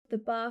The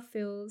bar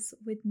fills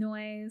with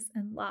noise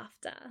and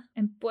laughter,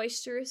 and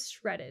boisterous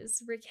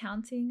shredders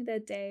recounting their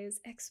day's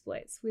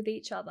exploits with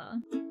each other.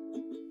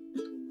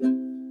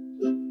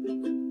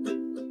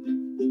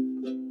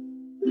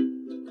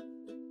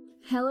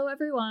 Hello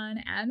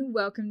everyone, and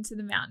welcome to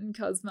the Mountain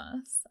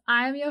Cosmos.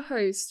 I am your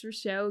host,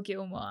 Rochelle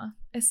Gilmore,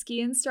 a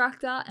ski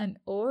instructor and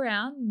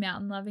all-round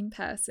mountain-loving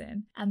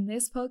person, and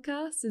this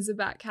podcast is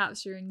about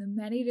capturing the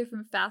many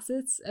different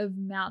facets of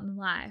mountain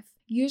life.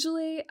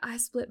 Usually, I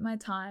split my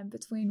time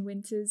between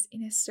winters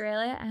in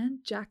Australia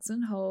and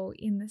Jackson Hole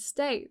in the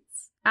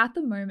States. At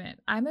the moment,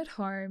 I'm at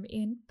home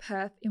in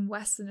Perth in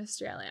Western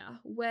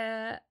Australia,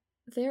 where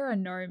there are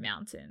no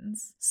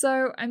mountains.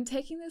 So I'm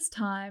taking this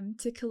time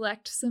to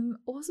collect some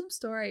awesome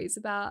stories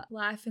about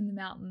life in the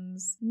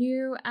mountains,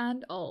 new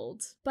and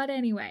old. But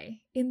anyway,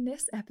 in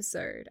this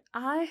episode,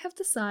 I have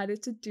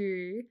decided to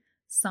do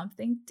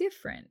something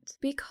different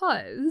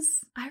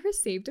because I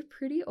received a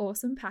pretty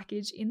awesome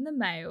package in the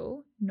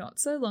mail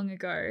not so long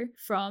ago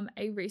from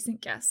a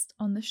recent guest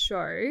on the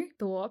show,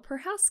 Thor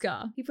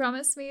Prohaska. He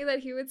promised me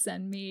that he would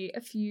send me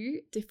a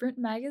few different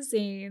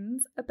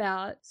magazines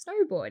about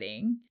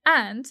snowboarding,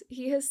 and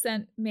he has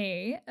sent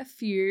me a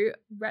few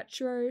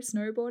retro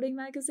snowboarding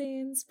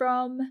magazines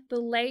from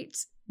the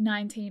late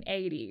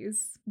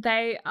 1980s.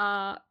 They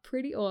are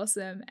pretty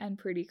awesome and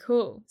pretty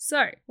cool.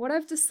 So what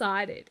I've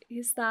decided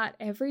is that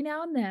every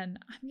now and then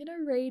I'm going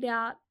to read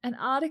out an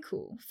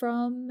article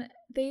from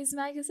these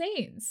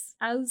magazines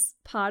as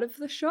part of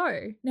the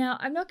show. Now,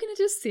 I'm not going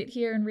to just sit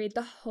here and read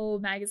the whole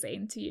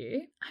magazine to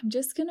you. I'm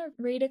just going to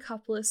read a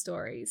couple of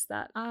stories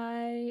that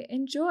I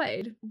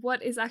enjoyed.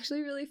 What is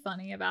actually really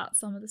funny about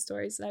some of the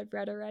stories that I've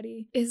read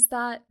already is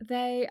that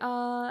they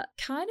are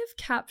kind of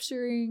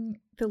capturing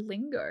the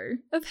lingo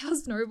of how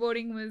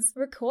snowboarding was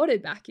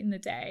recorded back in the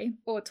day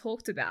or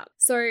talked about.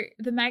 So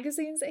the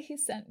magazines that he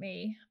sent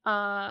me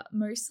are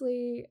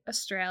mostly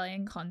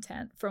Australian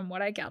content from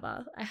what I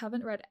gather. I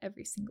haven't read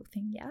every single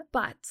thing yet,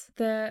 but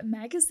the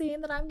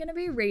magazine that I'm going to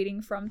be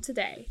reading from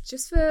today,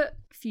 just for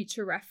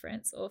future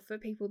reference or for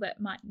people that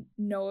might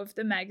know of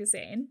the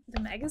magazine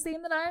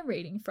that I am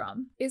reading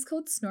from is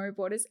called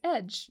Snowboarders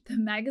Edge, the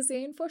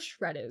magazine for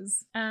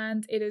shredders,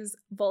 and it is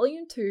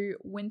volume 2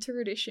 winter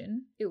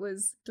edition. It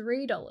was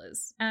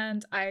 $3,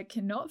 and I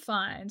cannot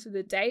find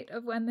the date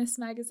of when this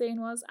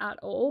magazine was at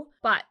all,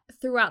 but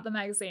throughout the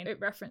magazine it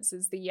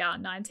references the year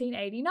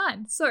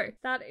 1989, so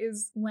that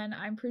is when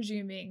I'm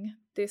presuming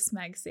this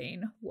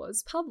magazine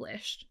was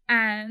published.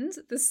 And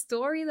the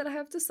story that I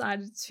have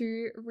decided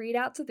to read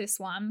out to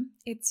this one,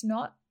 it's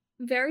not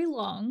very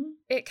long.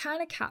 It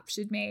kind of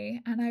captured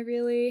me and I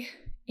really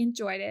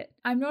enjoyed it.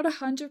 I'm not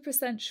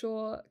 100%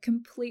 sure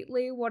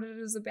completely what it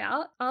is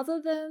about,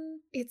 other than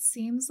it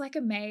seems like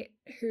a mate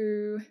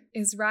who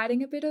is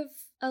writing a bit of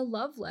a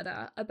love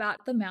letter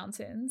about the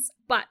mountains.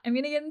 But I'm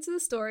going to get into the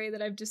story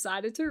that I've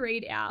decided to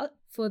read out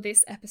for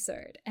this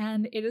episode,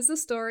 and it is a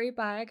story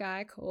by a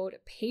guy called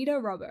Peter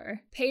Robbo.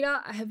 Peter,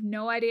 I have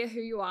no idea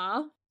who you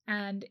are,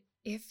 and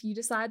if you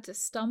decide to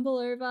stumble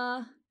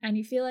over and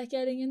you feel like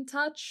getting in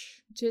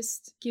touch,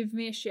 just give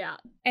me a shout.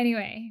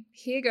 Anyway,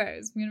 here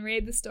goes. I'm going to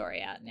read the story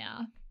out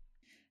now.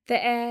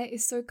 The air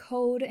is so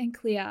cold and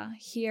clear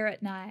here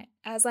at night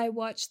as I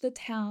watch the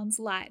town's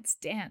lights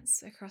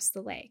dance across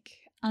the lake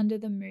under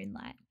the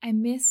moonlight. I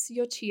miss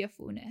your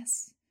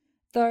cheerfulness.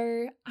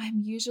 Though I'm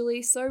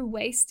usually so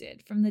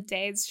wasted from the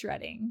day's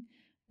shredding,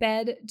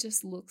 bed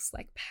just looks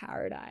like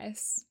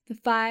paradise. The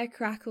fire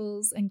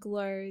crackles and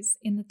glows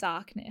in the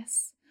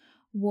darkness,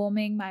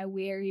 warming my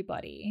weary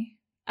body.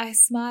 I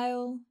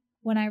smile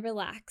when I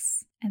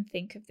relax and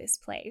think of this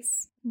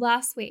place.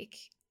 Last week,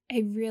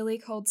 a really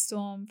cold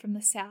storm from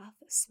the south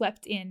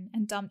swept in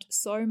and dumped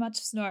so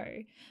much snow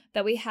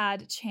that we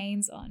had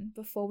chains on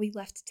before we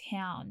left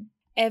town.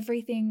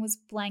 Everything was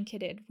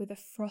blanketed with a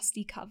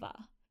frosty cover.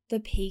 The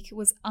peak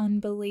was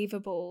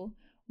unbelievable,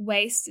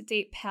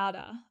 waist-deep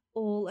powder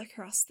all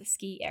across the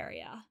ski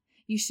area.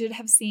 You should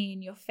have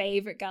seen your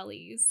favourite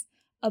gullies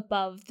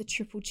above the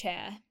triple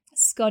chair.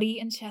 Scotty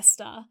and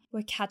Chester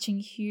were catching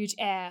huge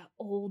air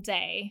all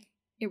day.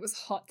 It was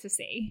hot to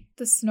see.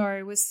 The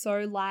snow was so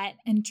light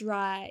and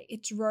dry,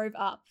 it drove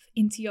up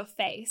into your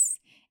face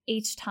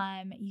each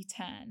time you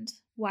turned.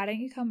 Why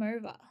don't you come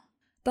over?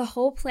 The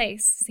whole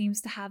place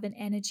seems to have an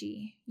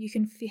energy. You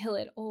can feel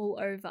it all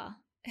over.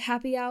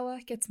 Happy hour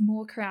gets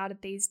more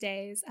crowded these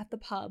days at the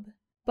pub,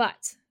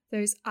 but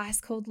those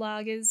ice-cold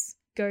lagers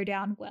go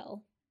down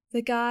well.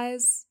 The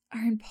guys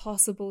are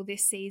impossible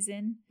this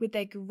season with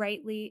their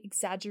greatly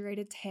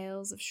exaggerated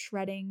tales of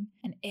shredding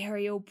and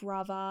aerial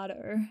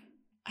bravado.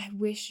 I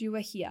wish you were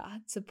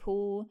here to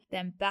pull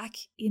them back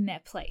in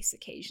their place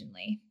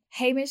occasionally.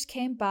 Hamish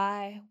came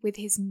by with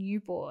his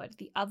new board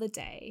the other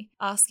day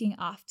asking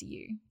after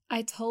you.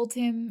 I told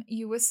him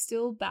you were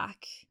still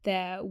back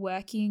there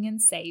working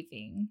and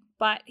saving,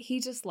 but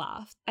he just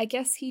laughed. I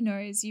guess he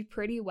knows you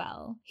pretty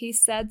well. He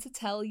said to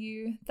tell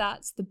you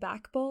that the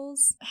back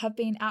bowls have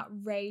been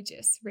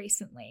outrageous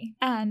recently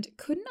and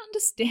couldn't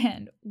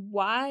understand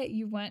why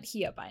you weren't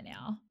here by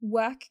now.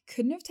 Work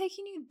couldn't have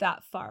taken you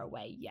that far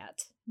away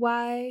yet.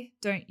 Why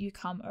don't you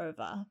come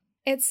over?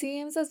 It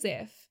seems as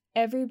if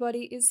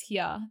everybody is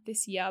here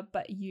this year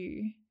but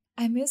you.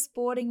 I miss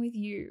boarding with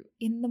you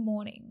in the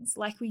mornings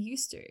like we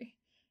used to.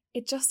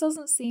 It just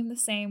doesn't seem the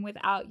same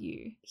without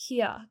you,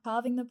 here,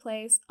 carving the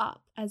place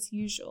up as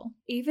usual.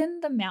 Even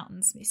the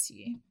mountains miss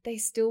you. They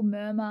still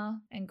murmur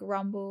and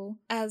grumble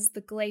as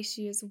the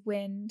glaciers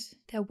wend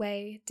their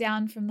way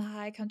down from the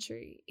high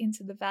country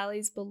into the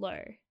valleys below,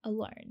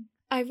 alone.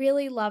 I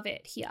really love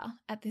it here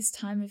at this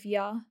time of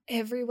year.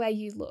 Everywhere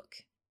you look,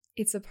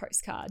 it's a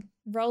postcard.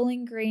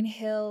 Rolling green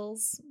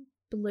hills,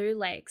 blue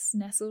lakes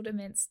nestled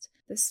amidst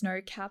the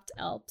snow-capped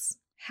Alps.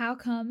 How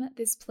come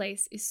this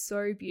place is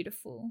so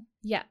beautiful,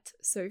 yet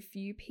so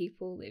few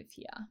people live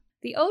here?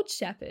 The old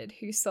shepherd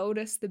who sold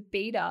us the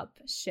beat-up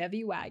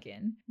Chevy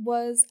wagon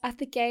was at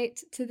the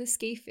gate to the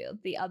ski field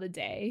the other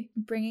day,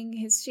 bringing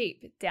his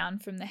sheep down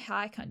from the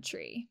high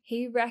country.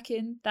 He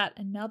reckoned that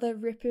another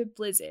ripper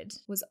blizzard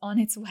was on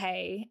its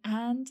way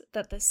and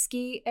that the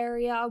ski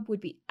area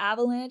would be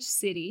Avalanche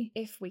City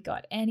if we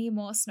got any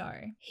more snow.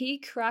 He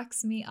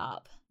cracks me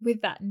up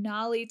with that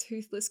gnarly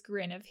toothless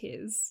grin of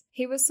his.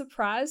 He was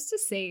surprised to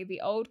see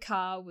the old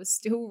car was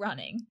still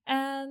running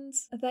and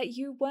that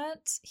you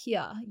weren't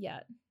here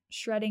yet.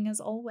 Shredding as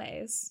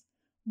always.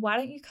 Why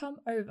don't you come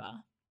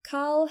over?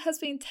 Carl has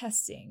been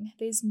testing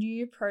these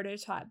new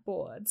prototype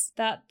boards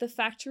that the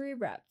factory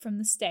rep from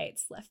the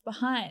States left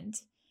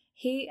behind.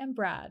 He and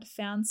Brad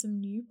found some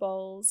new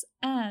bowls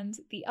and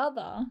the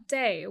other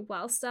day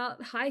whilst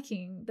out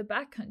hiking the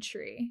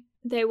backcountry.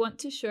 They want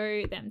to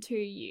show them to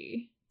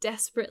you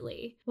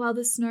desperately while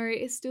the snow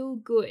is still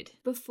good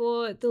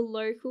before the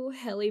local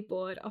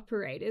heliboard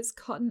operators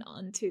cotton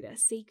on to their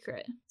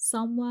secret.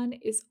 Someone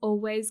is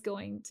always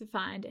going to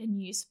find a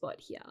new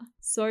spot here.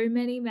 So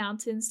many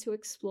mountains to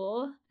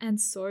explore and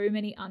so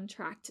many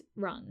untracked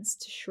runs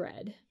to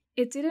shred.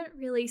 It didn't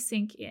really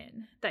sink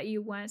in that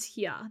you weren't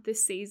here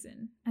this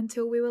season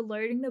until we were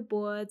loading the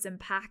boards and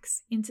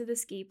packs into the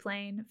ski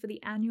plane for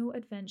the annual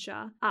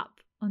adventure up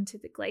onto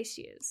the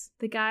glaciers.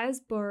 The guys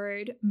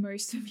borrowed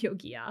most of your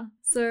gear,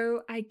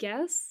 so I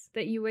guess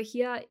that you were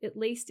here at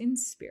least in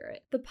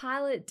spirit. The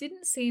pilot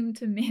didn't seem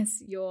to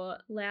miss your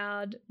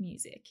loud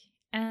music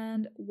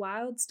and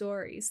wild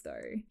stories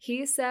though.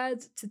 He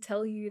said to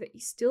tell you that you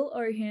still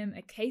owe him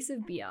a case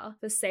of beer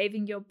for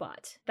saving your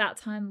butt that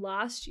time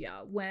last year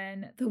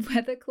when the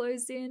weather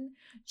closed in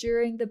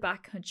during the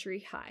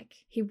backcountry hike.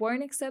 He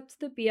won't accept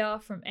the beer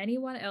from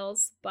anyone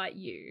else but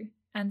you,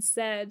 and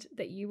said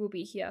that you will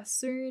be here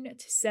soon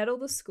to settle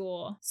the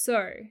score.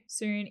 So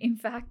soon, in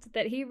fact,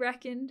 that he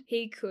reckoned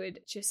he could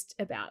just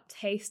about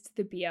taste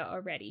the beer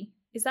already.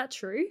 Is that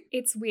true?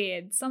 It's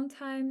weird.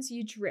 Sometimes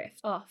you drift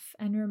off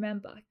and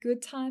remember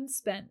good times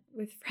spent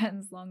with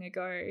friends long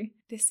ago.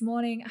 This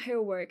morning, I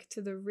awoke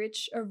to the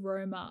rich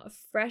aroma of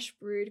fresh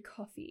brewed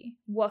coffee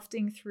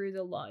wafting through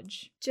the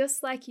lodge,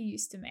 just like you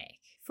used to make.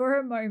 For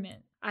a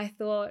moment, I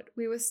thought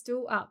we were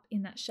still up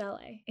in that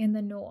chalet in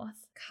the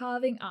north,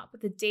 carving up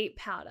the deep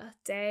powder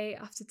day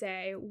after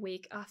day,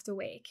 week after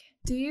week.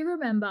 Do you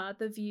remember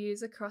the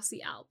views across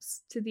the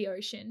Alps to the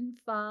ocean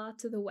far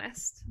to the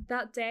west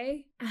that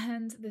day,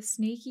 and the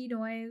sneaky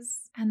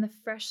noise and the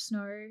fresh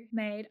snow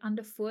made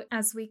underfoot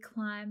as we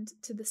climbed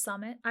to the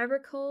summit? I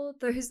recall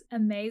those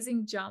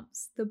amazing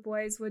jumps the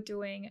boys were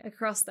doing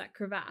across that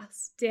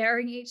crevasse,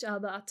 daring each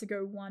other to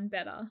go one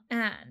better,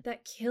 and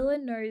that killer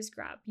nose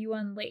grab you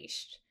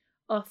unleashed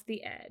off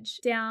the edge,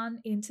 down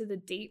into the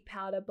deep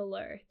powder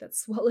below that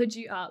swallowed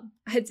you up.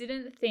 I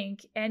didn't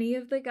think any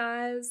of the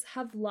guys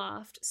have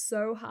laughed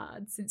so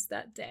hard since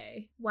that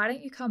day. Why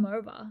don't you come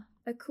over?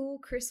 A cool,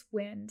 crisp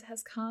wind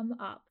has come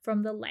up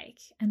from the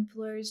lake and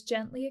blows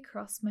gently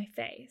across my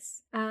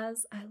face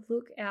as I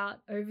look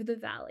out over the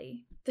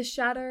valley. The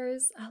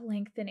shadows are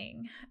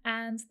lengthening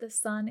and the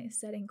sun is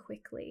setting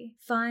quickly.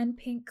 Fine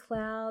pink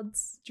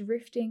clouds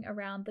drifting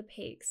around the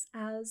peaks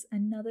as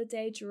another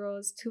day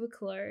draws to a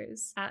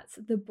close at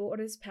the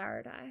border's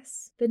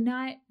paradise. The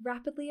night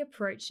rapidly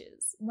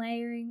approaches,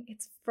 layering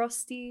its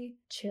frosty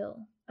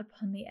chill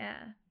upon the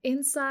air.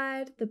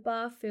 Inside, the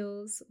bar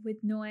fills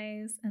with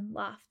noise and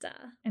laughter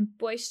and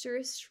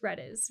boisterous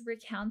shredders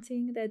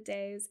recounting their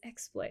day's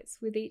exploits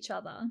with each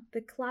other.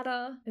 The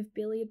clatter of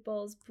billiard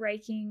balls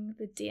breaking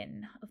the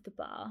din of the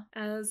bar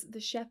as the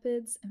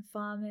shepherds and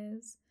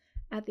farmers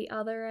at the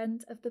other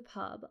end of the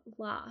pub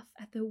laugh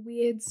at the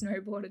weird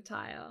snowboard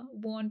attire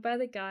worn by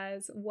the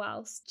guys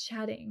whilst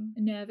chatting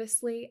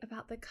nervously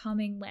about the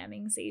coming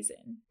lambing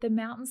season. The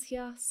mountains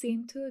here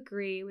seem to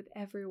agree with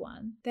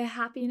everyone, their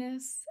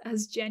happiness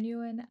as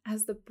genuine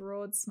as the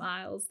broad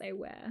smiles they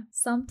wear.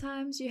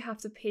 Sometimes you have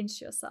to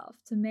pinch yourself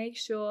to make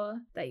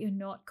sure that you're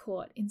not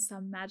caught in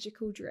some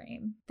magical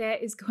dream. There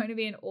is going to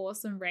be an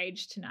awesome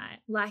rage tonight,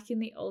 like in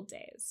the old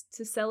days,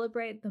 to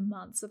celebrate the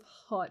months of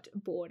hot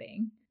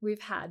boarding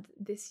we've had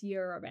this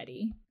year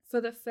already. For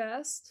the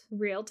first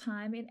real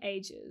time in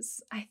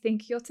ages, I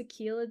think your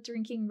tequila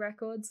drinking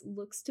records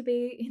looks to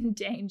be in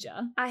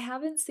danger. I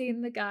haven't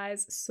seen the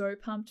guys so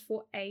pumped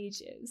for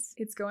ages.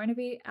 It's going to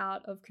be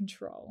out of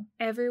control.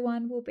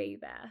 Everyone will be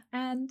there,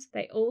 and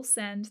they all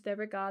send their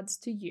regards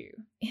to you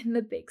in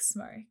the big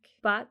smoke.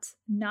 But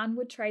none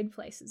would trade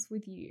places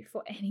with you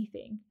for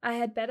anything. I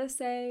had better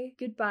say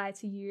goodbye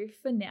to you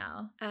for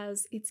now,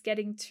 as it's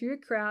getting too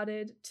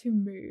crowded to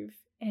move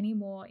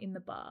anymore in the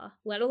bar,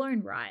 let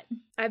alone write.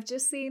 I've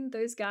just seen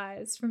those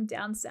guys from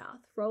down south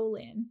roll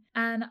in,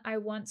 and I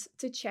want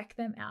to check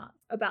them out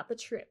about the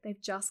trip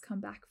they've just come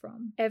back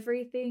from.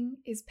 Everything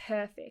is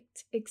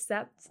perfect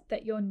except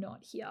that you're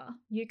not here.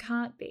 You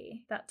can't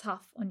be that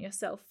tough on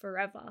yourself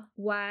forever.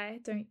 Why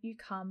don't you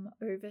come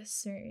over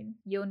soon?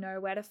 You'll know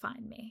where to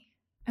find me.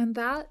 And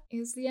that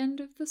is the end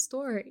of the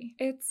story.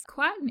 It's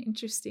quite an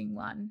interesting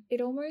one.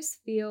 It almost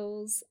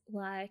feels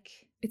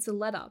like it's a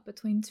letter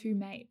between two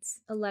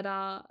mates. A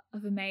letter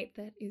of a mate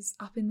that is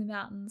up in the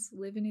mountains,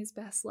 living his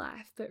best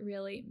life, but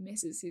really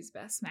misses his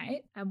best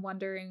mate and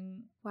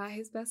wondering why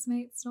his best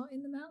mate's not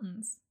in the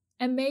mountains.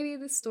 And maybe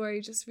this story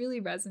just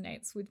really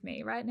resonates with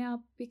me right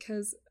now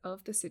because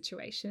of the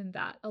situation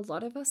that a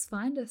lot of us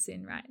find us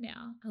in right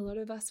now. A lot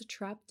of us are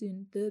trapped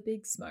in the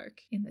big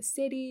smoke in the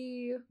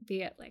city,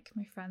 be it like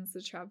my friends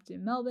are trapped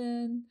in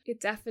Melbourne.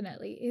 It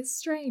definitely is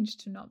strange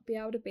to not be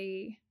able to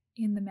be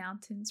in the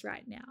mountains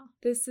right now.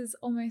 This is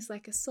almost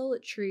like a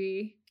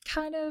solitary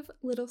kind of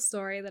little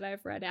story that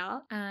I've read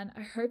out, and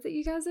I hope that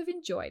you guys have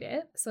enjoyed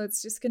it. So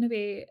it's just going to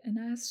be a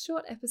nice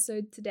short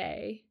episode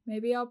today.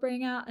 Maybe I'll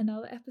bring out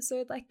another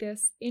episode like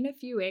this in a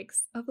few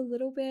weeks of a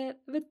little bit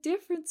of a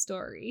different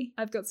story.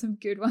 I've got some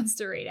good ones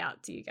to read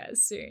out to you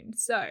guys soon.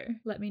 So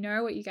let me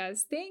know what you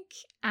guys think,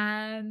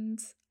 and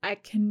I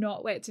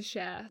cannot wait to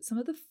share some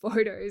of the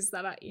photos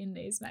that are in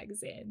these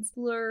magazines.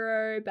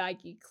 Fluoro,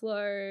 baggy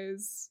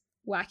clothes,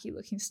 wacky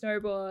looking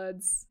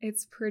snowboards.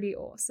 It's pretty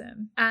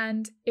awesome.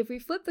 And if we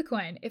flip the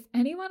coin, if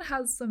anyone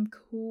has some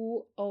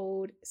cool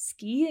old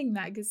skiing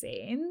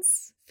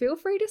magazines, feel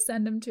free to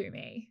send them to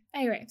me.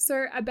 Anyway,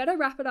 so I better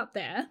wrap it up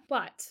there,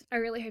 but I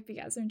really hope you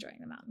guys are enjoying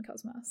the Mountain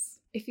Cosmos.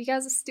 If you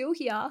guys are still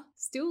here,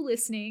 still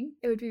listening,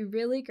 it would be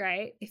really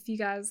great if you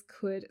guys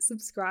could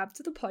subscribe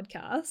to the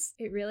podcast.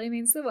 It really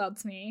means the world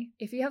to me.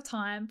 If you have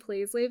time,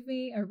 please leave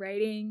me a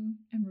rating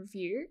and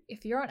review.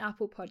 If you're on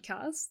Apple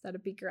Podcasts,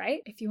 that'd be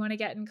great. If you want to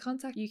get in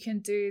contact, you can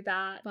do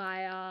that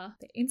via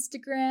the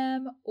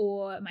Instagram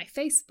or my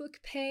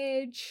Facebook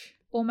page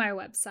or my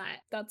website.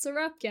 That's a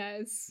wrap,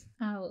 guys.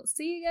 I will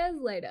see you guys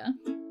later.